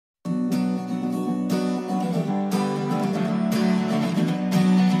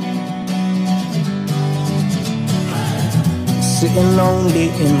Sitting lonely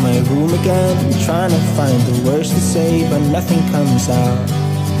in my room again, trying to find the words to say, but nothing comes out.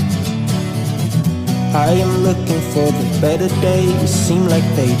 I am looking for the better days, seem like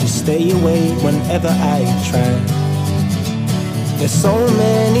they just stay away whenever I try. There's so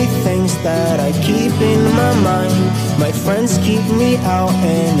many things that I keep in my mind. My friends keep me out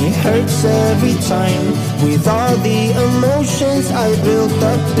and it hurts every time. With all the emotions I built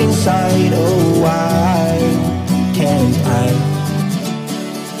up inside, oh why can't I?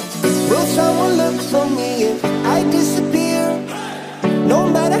 Will someone look for me if I disappear? No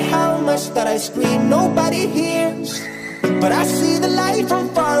matter how much that I scream, nobody hears. But I see the light from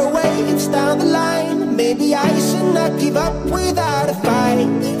far away, it's down the line. Maybe I should not give up without a fight,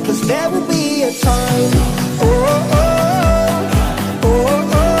 'cause there will be a time. Oh, oh, oh,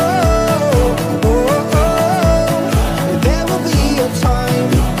 oh, oh, oh, oh. There will be a time.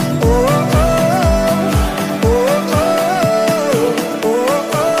 Oh, oh, oh, oh,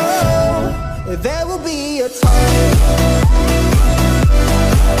 oh, oh. There will be a time.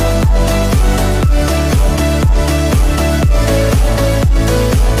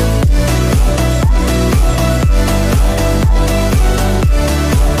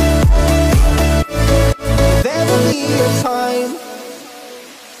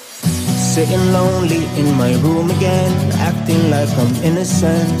 Sitting lonely in my room again, acting like I'm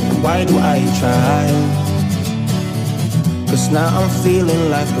innocent. Why do I try? 'Cause now I'm feeling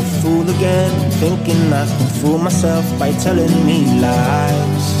like a fool again, thinking I can fool myself by telling me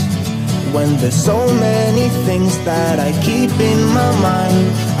lies. When there's so many things that I keep in my mind,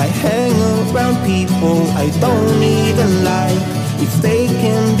 I hang around people I don't even like. If they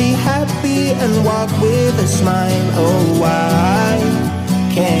can be happy and walk with a smile, oh why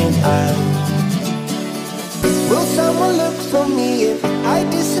can't I? Will someone look for me if I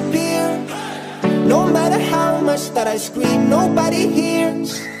disappear? No matter how much that I scream, nobody hears.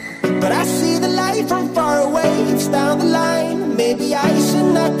 But I see the light from far away, it's down the line. Maybe I should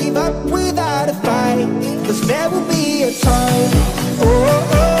not give up without a fight, 'cause there will be a time.